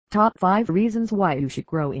Top 5 Reasons Why You Should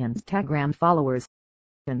Grow Instagram Followers.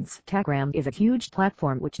 Instagram is a huge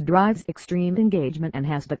platform which drives extreme engagement and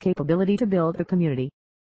has the capability to build a community.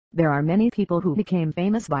 There are many people who became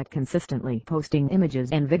famous by consistently posting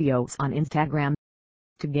images and videos on Instagram.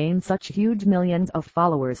 To gain such huge millions of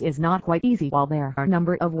followers is not quite easy, while there are a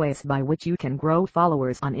number of ways by which you can grow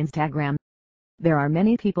followers on Instagram. There are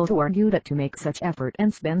many people who argue that to make such effort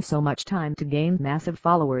and spend so much time to gain massive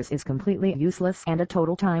followers is completely useless and a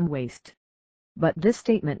total time waste. But this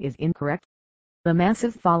statement is incorrect. The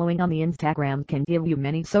massive following on the Instagram can give you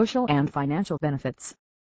many social and financial benefits.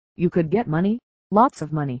 You could get money, lots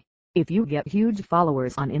of money. If you get huge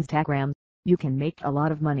followers on Instagram, you can make a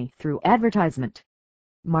lot of money through advertisement.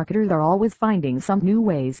 Marketers are always finding some new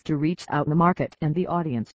ways to reach out the market and the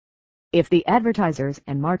audience. If the advertisers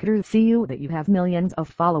and marketers see that you have millions of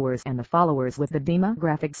followers and the followers with the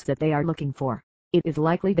demographics that they are looking for, it is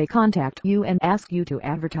likely they contact you and ask you to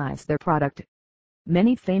advertise their product.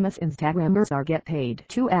 Many famous Instagrammers are get paid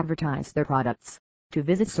to advertise their products, to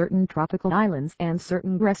visit certain tropical islands and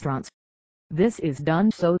certain restaurants. This is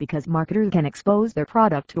done so because marketers can expose their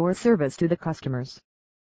product or service to the customers.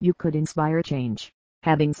 You could inspire change.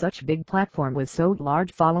 Having such big platform with so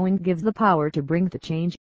large following gives the power to bring the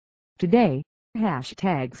change. Today,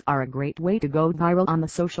 hashtags are a great way to go viral on the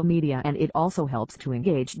social media, and it also helps to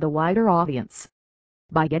engage the wider audience.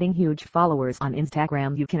 By getting huge followers on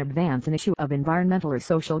Instagram, you can advance an issue of environmental or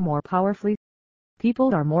social more powerfully.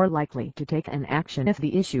 People are more likely to take an action if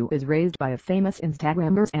the issue is raised by a famous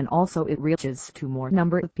Instagrammer, and also it reaches to more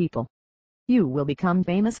number of people. You will become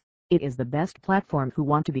famous. It is the best platform who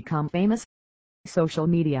want to become famous. Social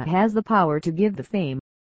media has the power to give the fame.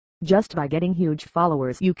 Just by getting huge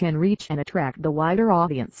followers you can reach and attract the wider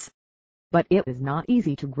audience. But it is not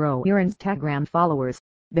easy to grow your Instagram followers.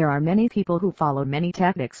 There are many people who follow many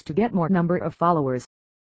tactics to get more number of followers.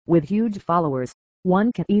 With huge followers,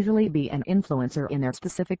 one can easily be an influencer in their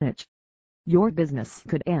specific niche. Your business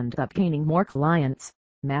could end up gaining more clients.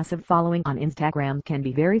 Massive following on Instagram can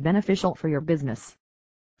be very beneficial for your business.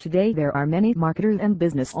 Today there are many marketers and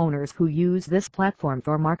business owners who use this platform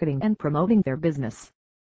for marketing and promoting their business.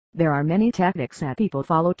 There are many tactics that people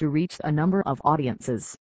follow to reach a number of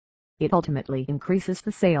audiences. It ultimately increases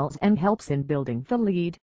the sales and helps in building the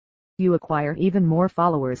lead. You acquire even more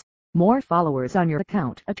followers. More followers on your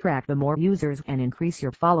account attract the more users and increase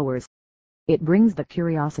your followers. It brings the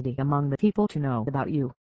curiosity among the people to know about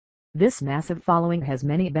you. This massive following has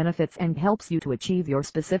many benefits and helps you to achieve your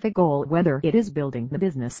specific goal, whether it is building the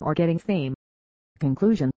business or getting fame.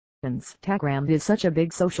 Conclusion: Instagram is such a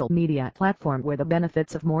big social media platform where the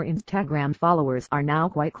benefits of more Instagram followers are now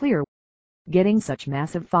quite clear. Getting such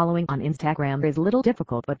massive following on Instagram is little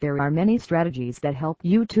difficult, but there are many strategies that help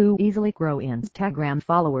you to easily grow Instagram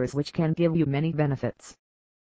followers, which can give you many benefits.